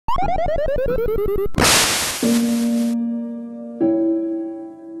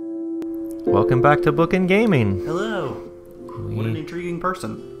Welcome back to Bookend Gaming. Hello. What an intriguing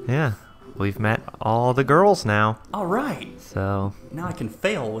person. Yeah, we've met all the girls now. All right. So now I can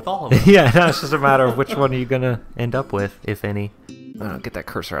fail with all of them. yeah, now it's just a matter of which one are you gonna end up with, if any. Get that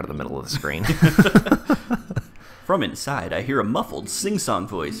cursor out of the middle of the screen. From inside, I hear a muffled sing-song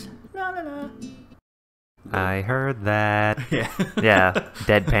voice. La, la, la. I heard that. Yeah. Yeah,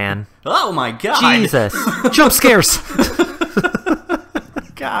 deadpan. Oh my god! Jesus! Jump scares!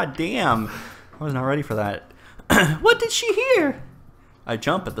 God damn. I was not ready for that. What did she hear? I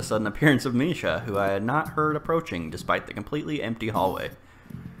jump at the sudden appearance of Misha, who I had not heard approaching despite the completely empty hallway.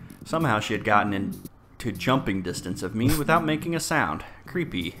 Somehow she had gotten into jumping distance of me without making a sound.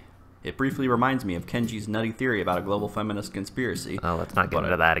 Creepy. It briefly reminds me of Kenji's nutty theory about a global feminist conspiracy. Oh, let's not get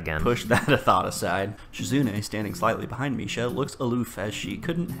into that again. Push that thought aside. Shizune, standing slightly behind Misha, looks aloof as she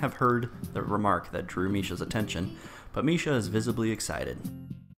couldn't have heard the remark that drew Misha's attention, but Misha is visibly excited.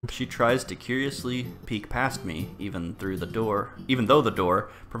 She tries to curiously peek past me, even though the door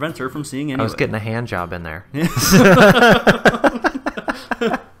prevents her from seeing anyway. I was getting a hand job in there.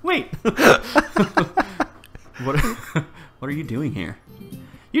 Wait. What are you doing here?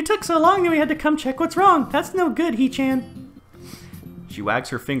 You took so long that we had to come check what's wrong. That's no good, He-chan. She wags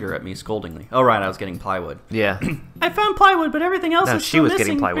her finger at me scoldingly. Oh, right, I was getting plywood. Yeah. I found plywood, but everything else is still missing. No, she was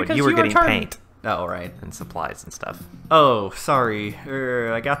getting plywood. You were getting paint. Oh, right. And supplies and stuff. Oh, sorry.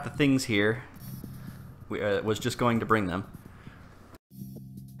 I got the things here. Was just going to bring them.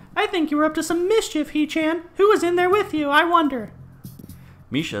 I think you were up to some mischief, He-chan. Who was in there with you, I wonder?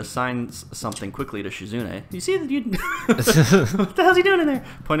 Misha signs something quickly to Shizune. You see that you... What the hell's he doing in there?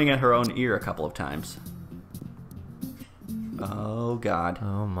 Pointing at her own ear a couple of times. Oh, God.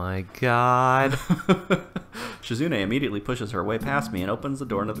 Oh, my God. Shizune immediately pushes her way past me and opens the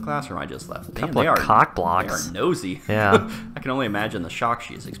door into the classroom I just left. Damn, couple of cock blocks. They are nosy. Yeah. I can only imagine the shock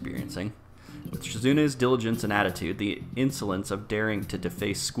she is experiencing. With Shizune's diligence and attitude, the insolence of daring to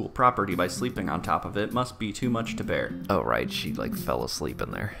deface school property by sleeping on top of it must be too much to bear. Oh, right. She, fell asleep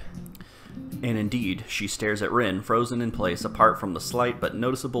in there. And indeed, she stares at Rin, frozen in place, apart from the slight but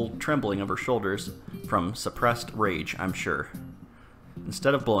noticeable trembling of her shoulders from suppressed rage, I'm sure.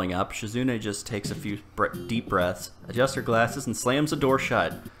 Instead of blowing up, Shizune just takes a few deep breaths, adjusts her glasses, and slams the door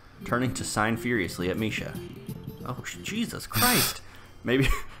shut, turning to sign furiously at Misha. Oh, Jesus Christ. Maybe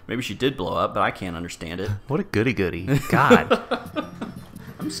she did blow up, but I can't understand it. What a goody-goody. God.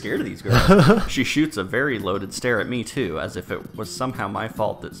 I'm scared of these girls. She shoots a very loaded stare at me, too, as if it was somehow my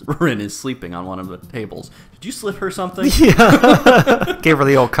fault that Rin is sleeping on one of the tables. Did you slip her something? Yeah. Gave her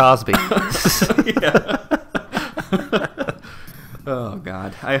the old Cosby. Yeah. Oh,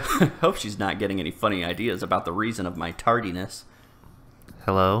 God. I hope she's not getting any funny ideas about the reason of my tardiness.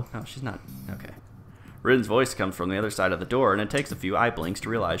 Hello? Oh, she's not. Okay. Rin's voice comes from the other side of the door, and it takes a few eye blinks to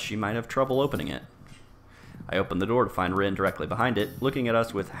realize she might have trouble opening it. I open the door to find Rin directly behind it, looking at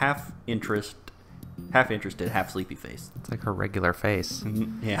us with half-interested, half-sleepy face. It's like her regular face.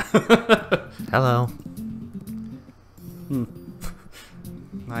 Yeah. Hello.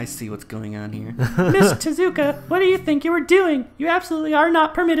 I see what's going on here. Miss Tezuka, what do you think you were doing? You absolutely are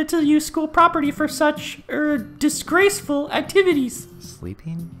not permitted to use school property for such, disgraceful activities.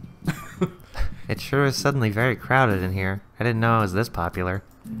 Sleeping? It sure is suddenly very crowded in here. I didn't know I was this popular.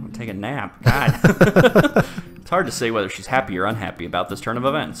 I'll take a nap. God. It's hard to say whether she's happy or unhappy about this turn of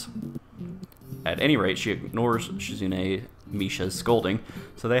events. At any rate, she ignores Shizune Misha's scolding,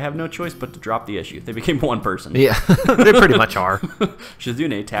 so they have no choice but to drop the issue. They became one person. Yeah, they pretty much are.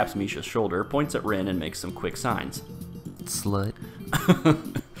 Shizune taps Misha's shoulder, points at Rin, and makes some quick signs. Slut.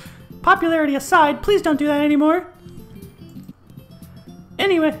 Popularity aside, please don't do that anymore.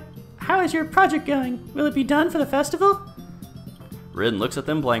 Anyway, how is your project going? Will it be done for the festival? Rin looks at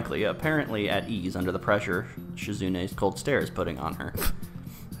them blankly, apparently at ease under the pressure Shizune's cold stare is putting on her.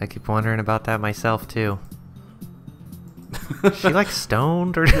 I keep wondering about that myself, too. She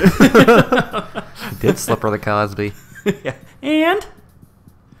stoned or did slip her the Cosby. Yeah. And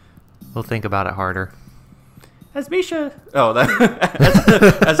we'll think about it harder. As Misha. Oh,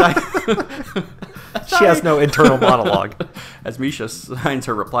 she has no internal monologue. As Misha signs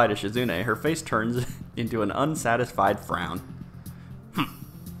her reply to Shizune, her face turns into an unsatisfied frown.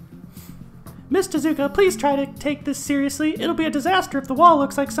 Miss Tezuka, please try to take this seriously. It'll be a disaster if the wall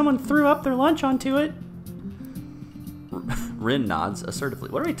looks like someone threw up their lunch onto it. Rin nods assertively.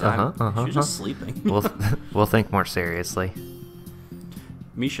 What are we talking? She's just sleeping. We'll think more seriously.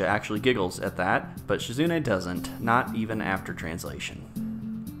 Misha actually giggles at that, but Shizune doesn't, not even after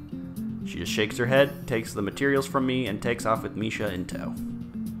translation. She just shakes her head, takes the materials from me, and takes off with Misha in tow.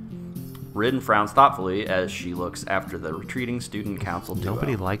 Rin frowns thoughtfully as she looks after the retreating student council duo.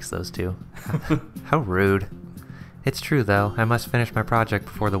 Nobody likes those two. How rude. It's true, though. I must finish my project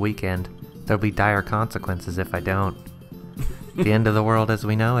before the weekend. There'll be dire consequences if I don't. The end of the world as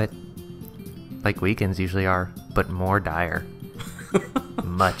we know it. Like weekends usually are, but more dire.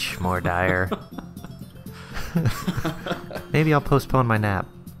 Much more dire. Maybe I'll postpone my nap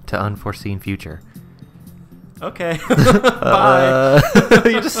to unforeseen future. Okay. Bye.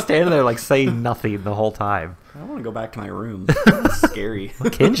 You're just standing there like saying nothing the whole time. I want to go back to my room. It's scary.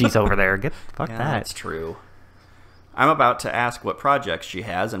 Kenji's over there. Fuck Yeah, that. that's true. I'm about to ask what projects she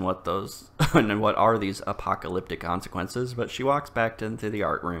has and what are these apocalyptic consequences, but she walks back into the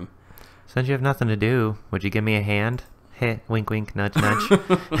art room. Since you have nothing to do, would you give me a hand? Heh, wink wink, nudge nudge.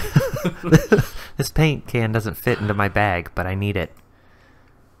 This paint can doesn't fit into my bag, but I need it.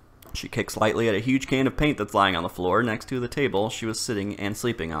 She kicks lightly at a huge can of paint that's lying on the floor next to the table she was sitting and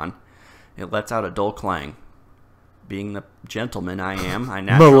sleeping on. It lets out a dull clang. Being the gentleman I am, I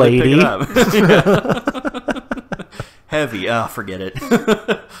naturally pick it up. Heavy. Forget it.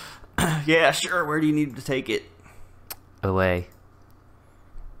 Yeah, sure. Where do you need to take it? Away.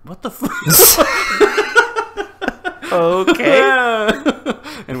 What the fuck? Okay.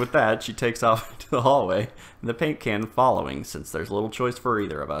 And with that, she takes off into the hallway, and the paint can following, since there's little choice for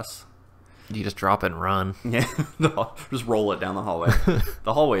either of us. You just drop it and run. Yeah, just roll it down the hallway.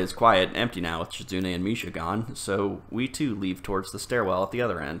 The hallway is quiet and empty now with Shizune and Misha gone, so we too leave towards the stairwell at the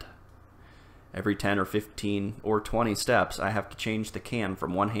other end. Every 10 or 15 or 20 steps, I have to change the can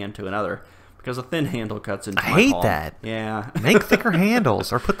from one hand to another, because a thin handle cuts into my palm. I hate that. Yeah. Make thicker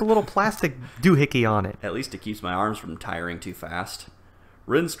handles, or put the little plastic doohickey on it. At least it keeps my arms from tiring too fast.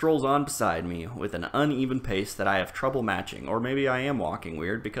 Rin strolls on beside me with an uneven pace that I have trouble matching, or maybe I am walking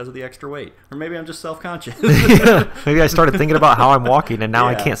weird because of the extra weight, or maybe I'm just self-conscious. Yeah, maybe I started thinking about how I'm walking, and now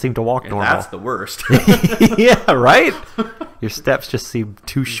I Yeah. can't seem to walk And normal. that's the worst. Yeah, right? Your steps just seem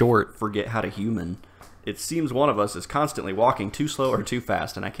too short. Forget how to human. It seems one of us is constantly walking too slow or too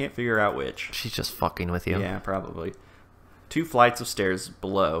fast, and I can't figure out which. She's just fucking with you. Yeah, probably. 2 flights of stairs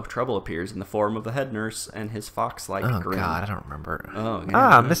below, trouble appears in the form of the head nurse and his fox-like Oh, grin. God, I don't remember. Oh, yeah.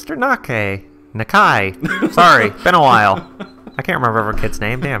 Ah, Mr. Nakai. Sorry, been a while. I can't remember every kid's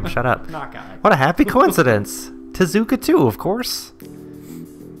name. Damn, shut up. Nakai. What a happy coincidence. Tezuka too, of course.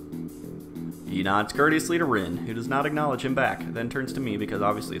 He nods courteously to Rin, who does not acknowledge him back, then turns to me because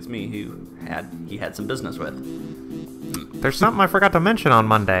obviously it's me who he had some business with. There's something I forgot to mention on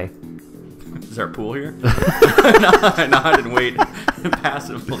Monday. Is there a pool here? I nodded and wait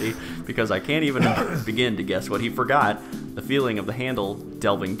passively because I can't even begin to guess what he forgot. The feeling of the handle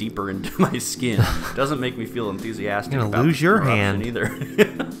delving deeper into my skin doesn't make me feel enthusiastic You're gonna about lose the your eruption hand. either.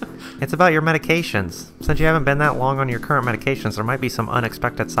 It's about your medications. Since you haven't been that long on your current medications, there might be some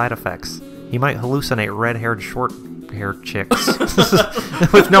unexpected side effects. You might hallucinate red-haired, short-haired chicks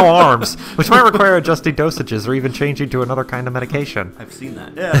with no arms, which might require adjusting dosages or even changing to another kind of medication. I've seen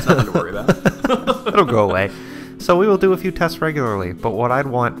that. Yeah, it's nothing to worry about. It'll go away. So we will do a few tests regularly, but what I'd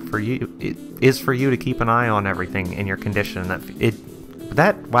want for you is for you to keep an eye on everything in your condition.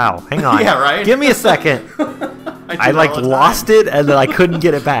 Wow, hang on. Yeah, right? Give me a second. I like lost it and then I couldn't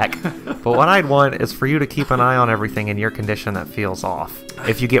get it back. But what I'd want is for you to keep an eye on everything in your condition that feels off,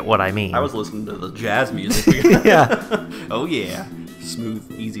 if you get what I mean. I was listening to the jazz music. Yeah. Oh, yeah.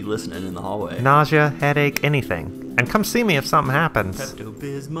 Smooth, easy listening in the hallway. Nausea, headache, anything. And come see me if something happens.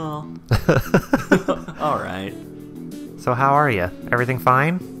 Pepto-Bismol. All right. So how are you? Everything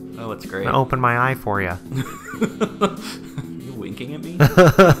fine? Oh, it's great. I'm gonna open my eye for you. You winking at me?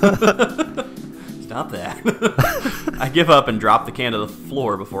 Stop that. I give up and drop the can to the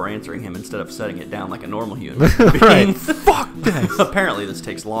floor before answering him instead of setting it down like a normal human being. Right. Fuck this. Apparently this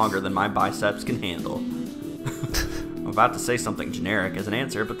takes longer than my biceps can handle. I'm about to say something generic as an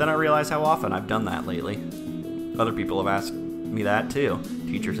answer, but then I realize how often I've done that lately. Other people have asked me that too.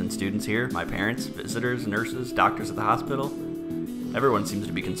 Teachers and students here, my parents, visitors, nurses, doctors at the hospital. Everyone seems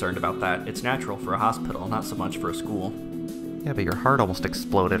to be concerned about that. It's natural for a hospital, not so much for a school. Yeah, but your heart almost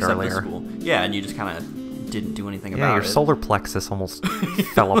exploded Except the earlier. school. Yeah, and you just kind of didn't do anything Yeah, about your it. solar plexus almost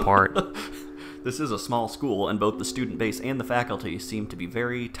fell apart. This is a small school, and both the student base and the faculty seem to be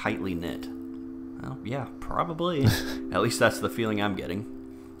very tightly knit. Well, yeah, probably. At least that's the feeling I'm getting.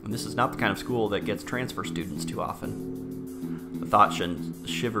 And this is not the kind of school that gets transfer students too often. The thought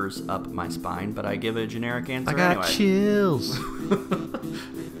shivers up my spine, but I give a generic answer I got anyway. chills.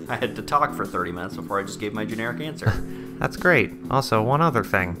 I had to talk for 30 minutes before I just gave my generic answer. That's great. Also, one other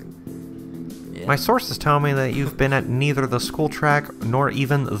thing. Yeah. My sources tell me that you've been at neither the school track nor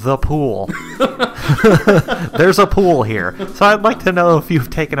even the pool. There's a pool here, so I'd like to know if you've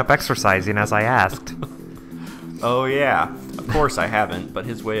taken up exercising as I asked. Oh yeah, of course I haven't, but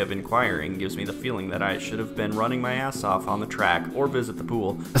his way of inquiring gives me the feeling that I should have been running my ass off on the track or visit the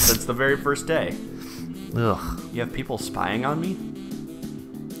pool since the very first day. Ugh. You have people spying on me?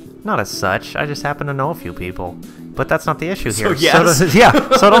 Not as such, I just happen to know a few people. But that's not the issue here. yes?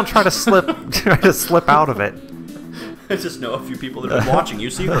 So don't try to slip out of it. I just know a few people that have been watching you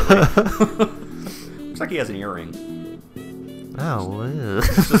secretly. Looks like he has an earring. Oh,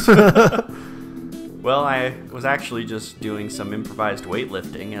 Well, I was actually just doing some improvised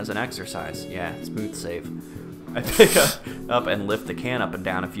weightlifting as an exercise. Yeah, smooth save. I pick up and lift the can up and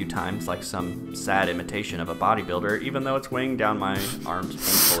down a few times like some sad imitation of a bodybuilder, even though it's weighing down my arms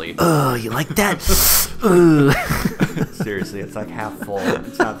painfully. Oh, you like that? Seriously, it's like half full.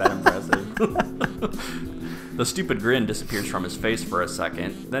 It's not that impressive. The stupid grin disappears from his face for a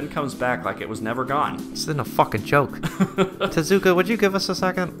second, then comes back like it was never gone. This isn't a fucking joke. Tezuka, would you give us a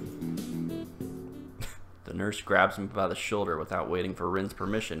second? The nurse grabs me by the shoulder without waiting for Rin's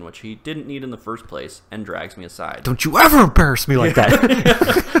permission, which he didn't need in the first place, and drags me aside. Don't you ever embarrass me like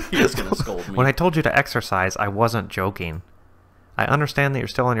that. He is gonna scold me. When I told you to exercise, I wasn't joking. I understand that you're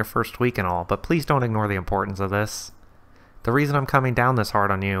still on your first week and all, but please don't ignore the importance of this. The reason I'm coming down this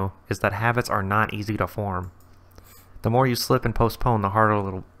hard on you is that habits are not easy to form. The more you slip and postpone, the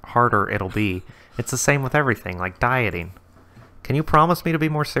harder it'll be. It's the same with everything, like dieting. Can you promise me to be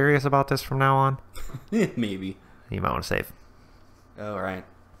more serious about this from now on? Maybe. You might want to save. Oh, right.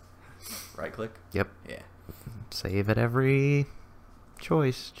 Right click? Yep. Yeah. Save at every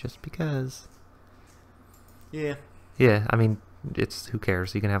choice, just because. Yeah. Yeah, I mean, it's who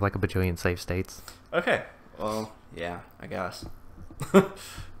cares? You can have like a bajillion save states. Okay. Well, yeah, I guess.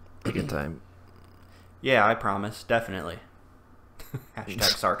 Take your time. Yeah, I promise. Definitely. Hashtag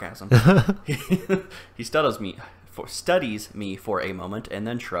sarcasm. He studies me for a moment and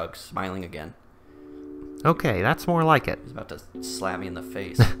then shrugs, smiling again. Okay, that's more like it. He's about to slap me in the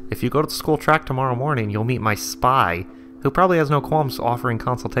face. If you go to the school track tomorrow morning, you'll meet my spy, who probably has no qualms offering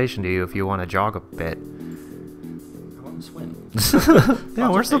consultation to you if you want to jog a bit. I want to swim. Yeah,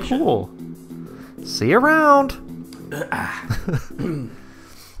 where's the pool? See you around.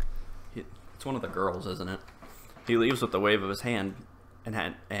 It's one of the girls, isn't it? He leaves with a wave of his hand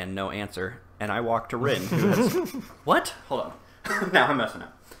and no answer, and I walk to Rin, who has... What? Hold on. Now I'm messing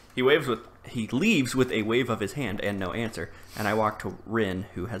up. He leaves with a wave of his hand and no answer, and I walk to Rin,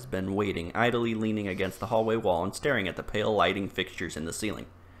 who has been waiting, idly leaning against the hallway wall and staring at the pale lighting fixtures in the ceiling.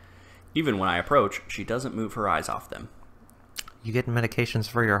 Even when I approach, she doesn't move her eyes off them. You getting medications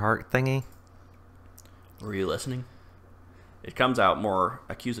for your heart thingy? Were you listening? It comes out more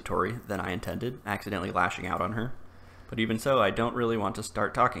accusatory than I intended, accidentally lashing out on her. But even so, I don't really want to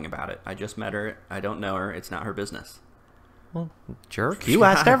start talking about it. I just met her. I don't know her. It's not her business. Well, jerk. You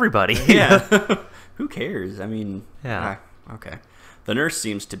asked everybody. Yeah. Who cares? I mean, yeah. Okay. The nurse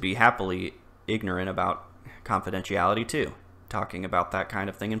seems to be happily ignorant about confidentiality, too, talking about that kind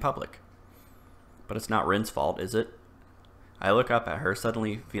of thing in public. But it's not Rin's fault, is it? I look up at her,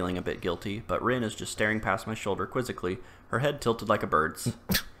 suddenly feeling a bit guilty, but Rin is just staring past my shoulder quizzically, her head tilted like a bird's.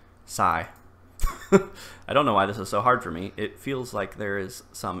 Sigh. I don't know why this is so hard for me. It feels like there is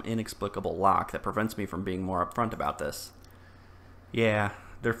some inexplicable lock that prevents me from being more upfront about this. Yeah,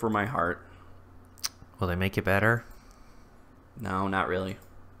 they're for my heart. Will they make you better? No, not really.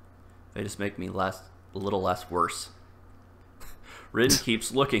 They just make me a little less worse. Rin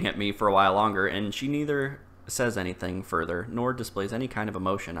keeps looking at me for a while longer, and she neither says anything further, nor displays any kind of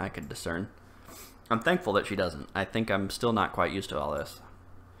emotion I could discern. I'm thankful that she doesn't. I think I'm still not quite used to all this.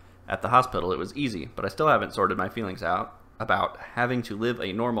 At the hospital, it was easy, but I still haven't sorted my feelings out about having to live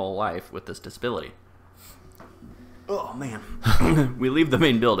a normal life with this disability. Oh, man. We leave the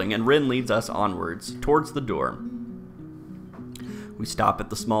main building, and Rin leads us onwards, towards the door. We stop at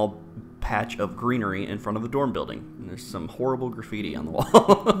the small patch of greenery in front of the dorm building. And there's some horrible graffiti on the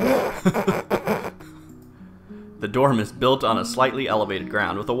wall. The dorm is built on a slightly elevated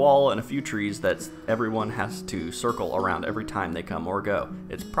ground with a wall and a few trees that everyone has to circle around every time they come or go.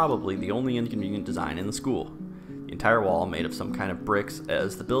 It's probably the only inconvenient design in the school. The entire wall made of some kind of bricks,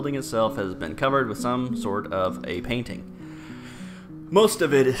 as the building itself has been covered with some sort of a painting. Most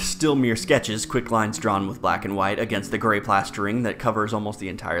of it is still mere sketches, quick lines drawn with black and white against the gray plastering that covers almost the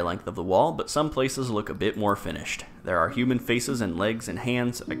entire length of the wall, but some places look a bit more finished. There are human faces and legs and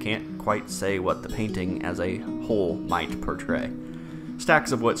hands. I can't quite say what the painting as a whole might portray.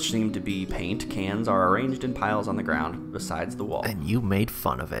 Stacks of what seem to be paint cans are arranged in piles on the ground besides the wall. And you made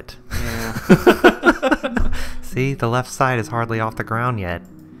fun of it. Yeah. See, the left side is hardly off the ground yet.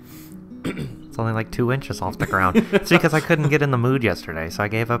 It's only like 2 inches off the ground. It's because I couldn't get in the mood yesterday, so I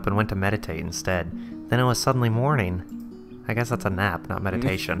gave up and went to meditate instead. Then it was suddenly morning. I guess that's a nap, not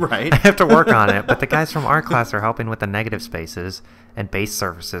meditation. Right. I have to work on it, but the guys from art class are helping with the negative spaces and base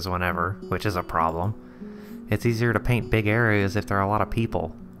surfaces whenever, which is a problem. It's easier to paint big areas if there are a lot of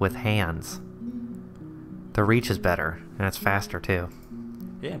people, with hands. The reach is better, and it's faster too.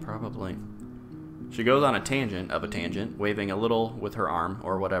 Yeah, probably. She goes on a tangent, waving a little with her arm,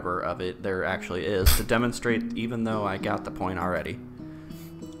 or whatever of it there actually is, to demonstrate even though I got the point already.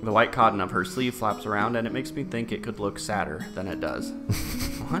 The white cotton of her sleeve flaps around, and it makes me think it could look sadder than it does.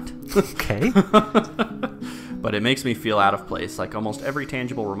 What? Okay. But it makes me feel out of place, like almost every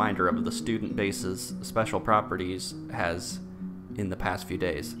tangible reminder of the student base's special properties has in the past few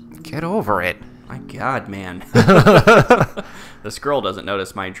days. Get over it. My God, man. This girl doesn't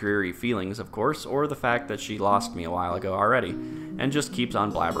notice my dreary feelings, of course, or the fact that she lost me a while ago already, and just keeps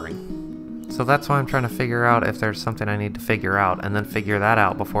on blabbering. So that's why I'm trying to figure out if there's something I need to figure out, and then figure that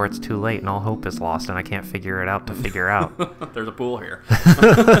out before it's too late and all hope is lost and I can't figure it out to figure out. There's a pool here.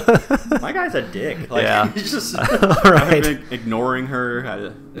 My guy's a dick. Like, Yeah. He's just All right. ignoring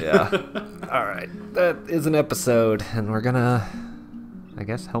her. Yeah. All right. That is an episode, and we're gonna, I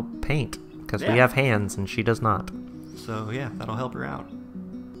guess, help paint, because we Yeah. have hands and she does not. So, yeah, that'll help her out.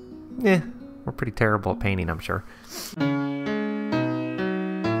 Yeah, we're pretty terrible at painting, I'm sure.